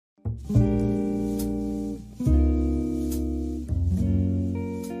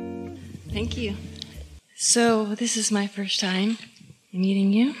Thank you. So this is my first time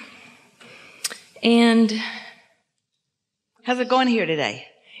meeting you. And how's it going here today?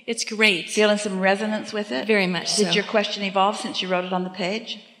 It's great. Feeling some resonance with it? Very much so. Did your question evolve since you wrote it on the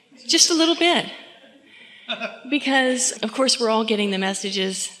page? Just a little bit. Because, of course, we're all getting the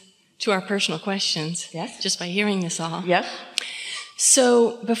messages to our personal questions. Yes. Just by hearing this all. Yes.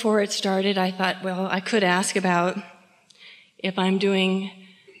 So before it started, I thought, well, I could ask about if I'm doing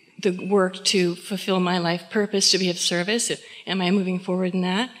the work to fulfill my life purpose, to be of service. Am I moving forward in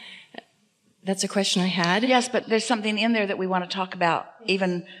that? That's a question I had. Yes, but there's something in there that we want to talk about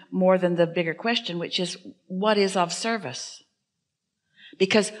even more than the bigger question, which is what is of service?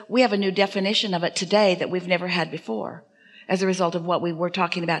 Because we have a new definition of it today that we've never had before as a result of what we were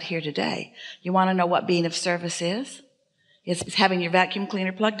talking about here today. You want to know what being of service is? It's having your vacuum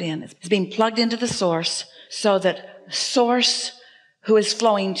cleaner plugged in. It's being plugged into the source so that source who is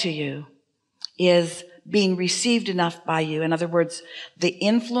flowing to you is being received enough by you. In other words, the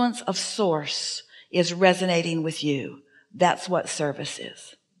influence of source is resonating with you. That's what service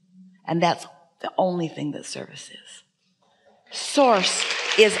is. And that's the only thing that service is. Source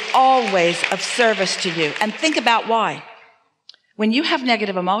is always of service to you. And think about why. When you have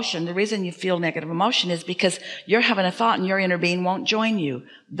negative emotion, the reason you feel negative emotion is because you're having a thought and your inner being won't join you.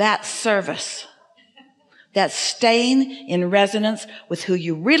 That's service. That's staying in resonance with who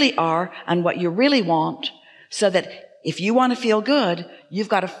you really are and what you really want, so that if you want to feel good, you've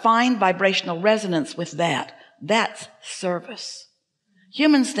got to find vibrational resonance with that. That's service.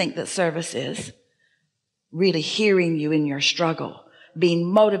 Humans think that service is really hearing you in your struggle,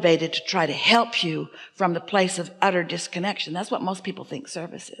 being motivated to try to help you from the place of utter disconnection. That's what most people think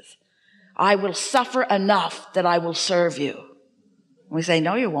service is. I will suffer enough that I will serve you. We say,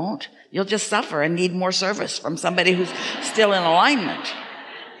 no, you won't. You'll just suffer and need more service from somebody who's still in alignment.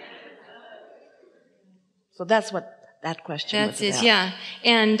 So that's what that question was about. Yeah.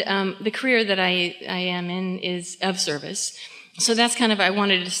 And the career that I am in is of service. So that's kind of, I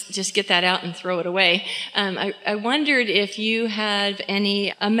wanted to just get that out and throw it away. I wondered if you have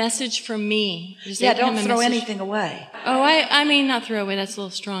a message from me. Yeah, don't throw anything away. Oh, I mean not throw away. That's a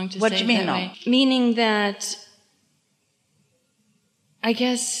little strong to say. What do you mean, that way. Meaning that I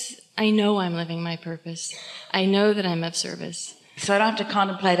guess I know I'm living my purpose. I know that I'm of service. So I don't have to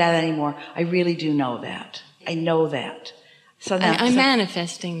contemplate that anymore. I really do know that. I know that. So now, I'm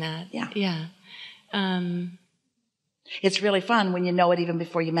manifesting that. Yeah. Yeah. It's really fun when you know it even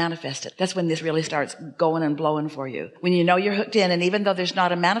before you manifest it. That's when this really starts going and blowing for you. When you know you're hooked in, and even though there's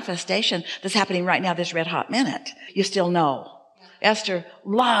not a manifestation that's happening right now, this red hot minute, you still know. Esther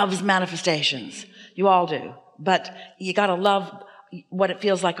loves manifestations. You all do. But you got to love what it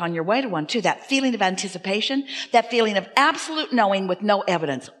feels like on your way to one too. That feeling of anticipation, that feeling of absolute knowing with no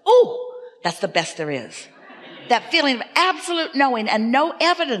evidence. Ooh, that's the best there is. That feeling of absolute knowing and no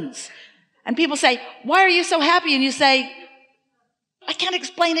evidence. And people say, why are you so happy? And you say, I can't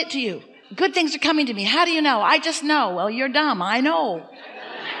explain it to you. Good things are coming to me. How do you know? I just know. Well, you're dumb. I know.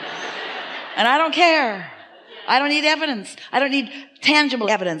 And I don't care. I don't need evidence. I don't need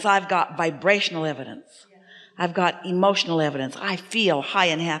tangible evidence. I've got vibrational evidence. I've got emotional evidence. I feel high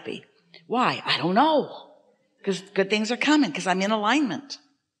and happy. Why? I don't know. Because good things are coming, because I'm in alignment.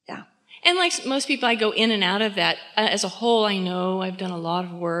 Yeah. And like most people, I go in and out of that. As a whole, I know I've done a lot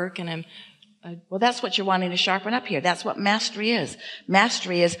of work, and well, that's what you're wanting to sharpen up here. That's what mastery is.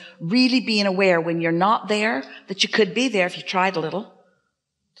 Mastery is really being aware when you're not there, that you could be there if you tried a little,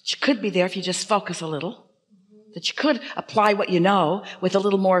 that you could be there if you just focus a little, that you could apply what you know with a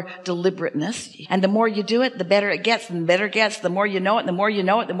little more deliberateness. And the more you do it, the better it gets, and the better it gets. The more you know it, the more you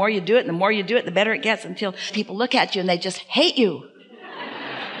know it, the more you do it, and the more you do it, the better it gets, until people look at you and they just hate you.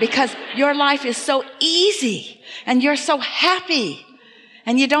 Because your life is so easy and you're so happy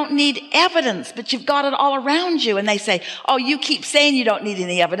and you don't need evidence, but you've got it all around you. And they say, oh, you keep saying you don't need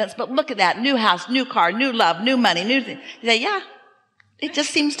any evidence, but look at that. New house, new car, new love, new money, new thing. You say, yeah, it just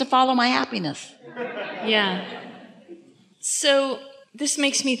seems to follow my happiness. Yeah. So this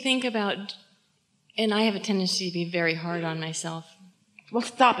makes me think about, and I have a tendency to be very hard on myself. Well,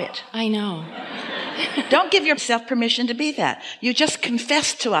 stop it. I know. Don't give yourself permission to be that. You just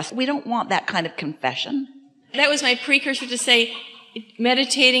confess to us. We don't want that kind of confession. That was my precursor to say,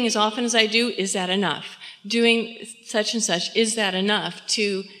 meditating as often as I do, is that enough? Doing such and such, is that enough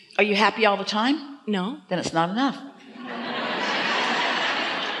to... Are you happy all the time? No. Then it's not enough.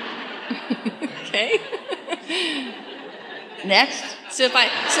 Okay. Next. So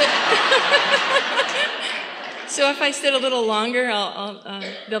So if I sit a little longer,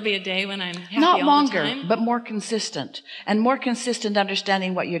 there'll be a day when I'm happy Not all longer, the time. but more consistent, and more consistent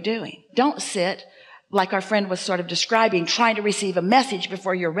understanding what you're doing. Don't sit, like our friend was sort of describing, trying to receive a message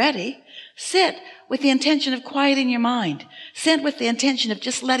before you're ready. Sit with the intention of quieting your mind. Sit with the intention of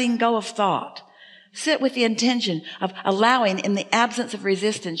just letting go of thought. Sit with the intention of allowing, in the absence of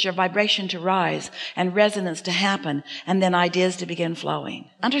resistance, your vibration to rise and resonance to happen, and then ideas to begin flowing.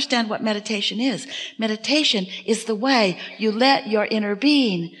 Understand what meditation is. Meditation is the way you let your inner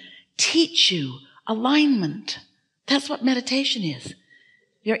being teach you alignment. That's what meditation is.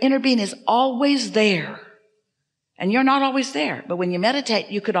 Your inner being is always there. And you're not always there. But when you meditate,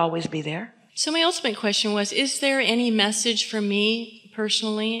 you could always be there. So my ultimate question was, is there any message for me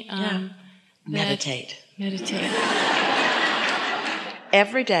personally? Meditate. Meditate.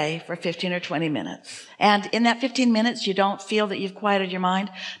 Every day for 15 or 20 minutes. And in that 15 minutes, you don't feel that you've quieted your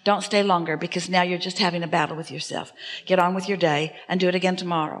mind. Don't stay longer, because now you're just having a battle with yourself. Get on with your day and do it again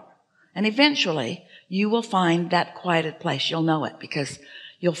tomorrow. And eventually, you will find that quieted place. You'll know it, because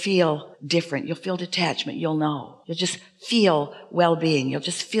you'll feel different. You'll feel detachment. You'll know. You'll just feel well-being. You'll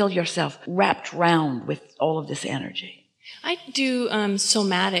just feel yourself wrapped round with all of this energy. I do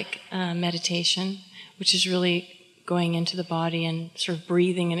somatic meditation, which is really going into the body and sort of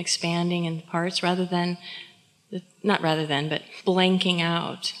breathing and expanding in parts but blanking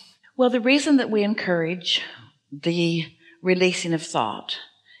out. Well, the reason that we encourage the releasing of thought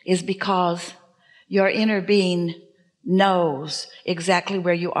is because your inner being knows exactly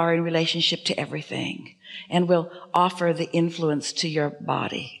where you are in relationship to everything and will offer the influence to your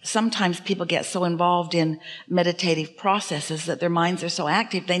body. Sometimes people get so involved in meditative processes that their minds are so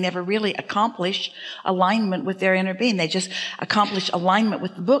active they never really accomplish alignment with their inner being. They just accomplish alignment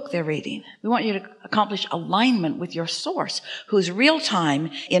with the book they're reading. We want you to accomplish alignment with your source, who's real time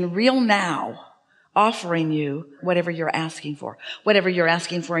in real now, offering you whatever you're asking for. Whatever you're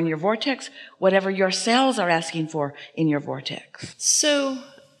asking for in your vortex, whatever your cells are asking for in your vortex. So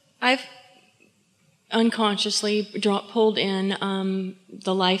I've unconsciously pulled in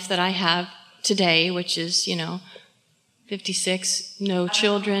the life that I have today, which is, 56, no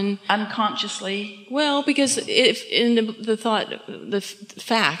children. Unconsciously? Well, because if in the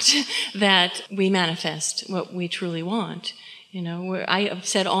fact that we manifest what we truly want. I have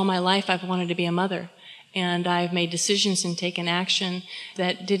said all my life I've wanted to be a mother, and I've made decisions and taken action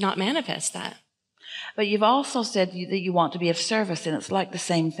that did not manifest that. But you've also said that you want to be of service, and it's like the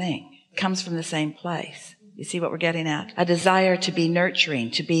same thing. It comes from the same place. You see what we're getting at? A desire to be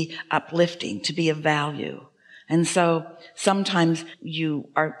nurturing, to be uplifting, to be of value. And so sometimes you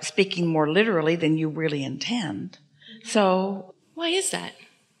are speaking more literally than you really intend. So why is that?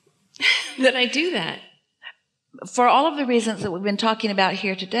 That I do that? For all of the reasons that we've been talking about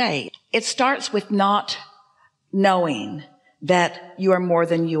here today, it starts with not knowing that you are more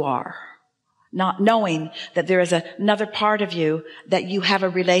than you are. Not knowing that there is another part of you that you have a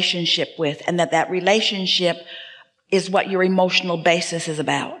relationship with, and that relationship is what your emotional basis is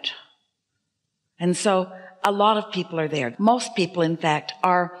about. And so a lot of people are there. Most people, in fact,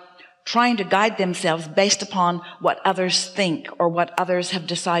 are trying to guide themselves based upon what others think or what others have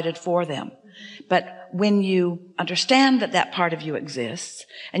decided for them. But when you understand that part of you exists,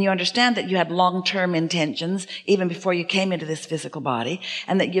 and you understand that you had long-term intentions even before you came into this physical body,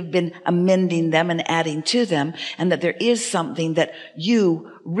 and that you've been amending them and adding to them, and that there is something that you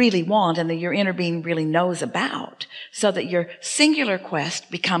really want and that your inner being really knows about, so that your singular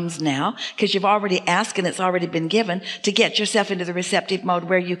quest becomes now, because you've already asked and it's already been given, to get yourself into the receptive mode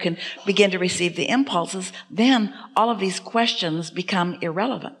where you can begin to receive the impulses, then all of these questions become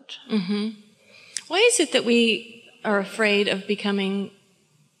irrelevant. Mm-hmm. Why is it that we are afraid of becoming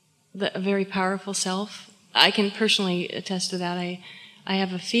a very powerful self? I can personally attest to that. I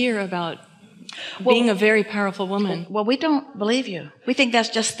have a fear about being a very powerful woman. Well, we don't believe you. We think that's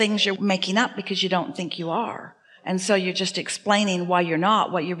just things you're making up because you don't think you are. And so you're just explaining why you're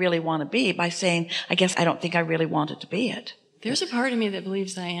not what you really want to be by saying, I guess I don't think I really wanted to be it. There's a part of me that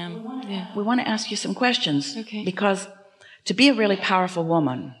believes I am. We want to ask you some questions. Okay. Because to be a really powerful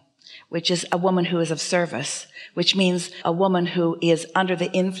woman, which is a woman who is of service, which means a woman who is under the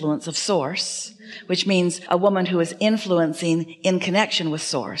influence of Source, which means a woman who is influencing in connection with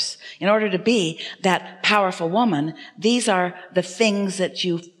Source. In order to be that powerful woman, these are the things that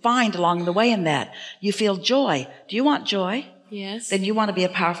you find along the way in that. You feel joy. Do you want joy? Yes. Then you want to be a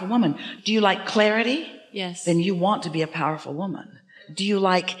powerful woman. Do you like clarity? Yes. Then you want to be a powerful woman. Do you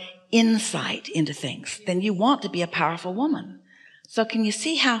like insight into things? Then you want to be a powerful woman. So can you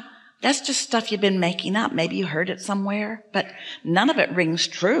see how that's just stuff you've been making up? Maybe you heard it somewhere, but none of it rings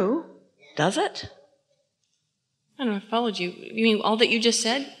true, does it? I don't know if I followed you. You mean all that you just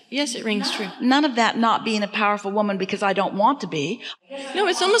said? Yes, it rings true. None of that not being a powerful woman because I don't want to be. No,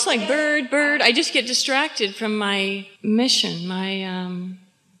 it's almost like bird. I just get distracted from my mission, my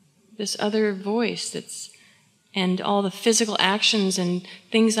this other voice and all the physical actions and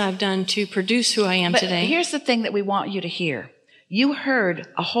things I've done to produce who I am today. Here's the thing that we want you to hear. You heard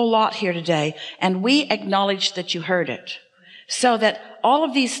a whole lot here today, and we acknowledge that you heard it. So that all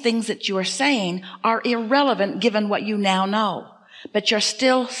of these things that you are saying are irrelevant given what you now know. But you're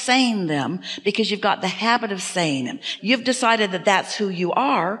still saying them because you've got the habit of saying them. You've decided that that's who you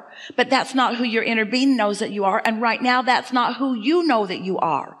are, but that's not who your inner being knows that you are. And right now, that's not who you know that you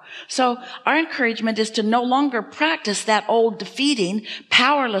are. So our encouragement is to no longer practice that old defeating,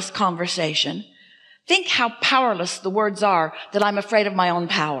 powerless conversation. Think how powerless the words are that I'm afraid of my own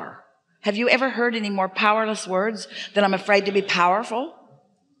power. Have you ever heard any more powerless words than I'm afraid to be powerful?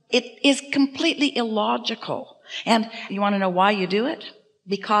 It is completely illogical. And you want to know why you do it?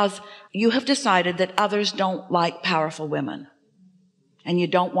 Because you have decided that others don't like powerful women. And you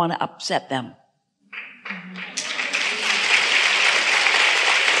don't want to upset them.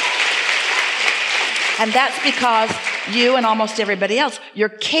 And that's because you and almost everybody else, you're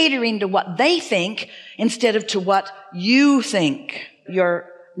catering to what they think instead of to what you think. You're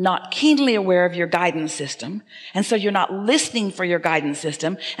not keenly aware of your guidance system. And so you're not listening for your guidance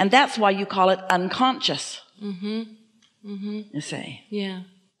system. And that's why you call it unconscious. You see. Yeah.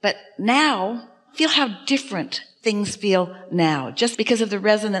 But now, feel how different things feel now, just because of the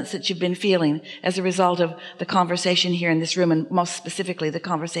resonance that you've been feeling as a result of the conversation here in this room, and most specifically the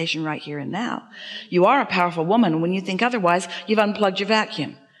conversation right here and now. You are a powerful woman. When you think otherwise, you've unplugged your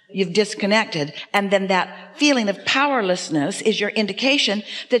vacuum. You've disconnected. And then that feeling of powerlessness is your indication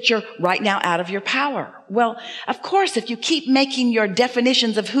that you're right now out of your power. Well, of course, if you keep making your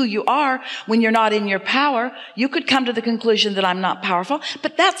definitions of who you are when you're not in your power, you could come to the conclusion that I'm not powerful.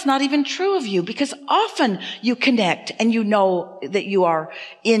 But that's not even true of you, because often you connect and you know that you are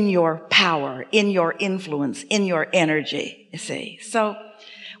in your power, in your influence, in your energy, you see. So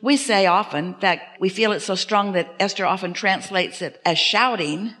we say often, in fact, we feel it so strong that Esther often translates it as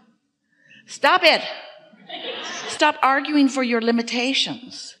shouting, "Stop it. Stop arguing for your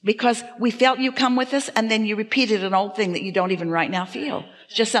limitations," because we felt you come with us and then you repeated an old thing that you don't even right now feel.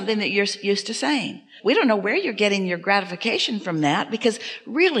 It's just something that you're used to saying. We don't know where you're getting your gratification from that, because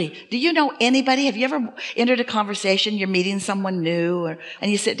really, do you know anybody? Have you ever entered a conversation, you're meeting someone new,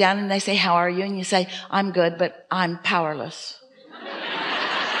 and you sit down and they say, "How are you?" And you say, "I'm good, but I'm powerless."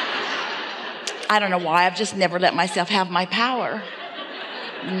 I don't know why. I've just never let myself have my power.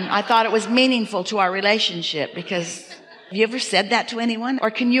 I thought it was meaningful to our relationship, because have you ever said that to anyone? Or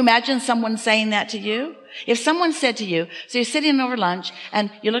can you imagine someone saying that to you? If someone said to you, so you're sitting over lunch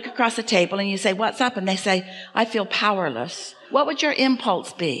and you look across the table and you say, "What's up?" And they say, "I feel powerless." What would your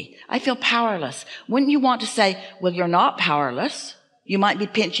impulse be? "I feel powerless." Wouldn't you want to say, "Well, you're not powerless. You might be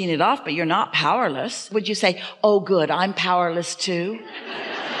pinching it off, but you're not powerless"? Would you say, "Oh, good, I'm powerless too"?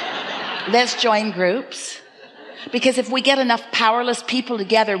 Let's join groups. Because if we get enough powerless people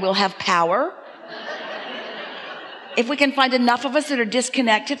together, we'll have power. If we can find enough of us that are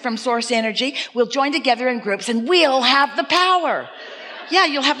disconnected from source energy, we'll join together in groups and we'll have the power. Yeah,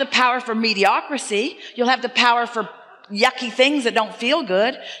 you'll have the power for mediocrity. You'll have the power for yucky things that don't feel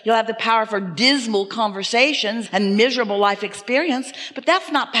good. You'll have the power for dismal conversations and miserable life experience. But that's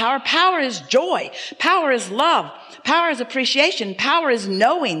not power. Power is joy. Power is love. Power is appreciation. Power is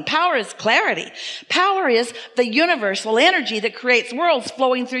knowing. Power is clarity. Power is the universal energy that creates worlds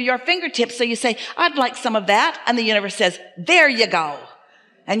flowing through your fingertips. So you say, "I'd like some of that." And the universe says, "There you go."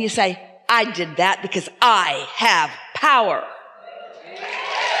 And you say, "I did that because I have power."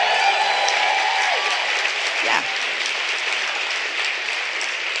 Yeah.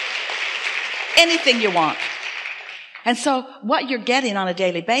 Anything you want. And so what you're getting on a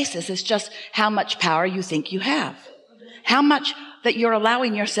daily basis is just how much power you think you have. How much that you're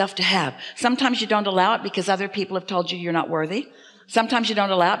allowing yourself to have. Sometimes you don't allow it because other people have told you you're not worthy. Sometimes you don't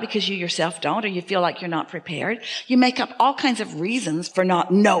allow it because you yourself don't, or you feel like you're not prepared. You make up all kinds of reasons for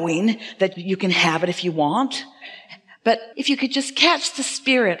not knowing that you can have it if you want. But if you could just catch the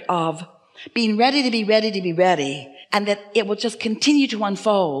spirit of being ready to be ready to be ready, and that it will just continue to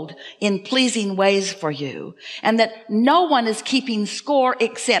unfold in pleasing ways for you, and that no one is keeping score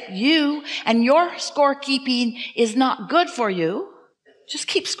except you, and your scorekeeping is not good for you. Just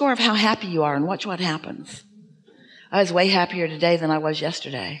keep score of how happy you are and watch what happens. I was way happier today than I was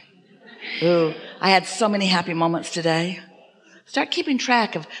yesterday. Ooh, I had so many happy moments today. Start keeping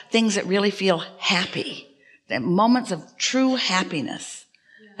track of things that really feel happy, the moments of true happiness,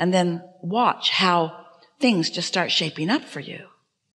 and then watch how things just start shaping up for you.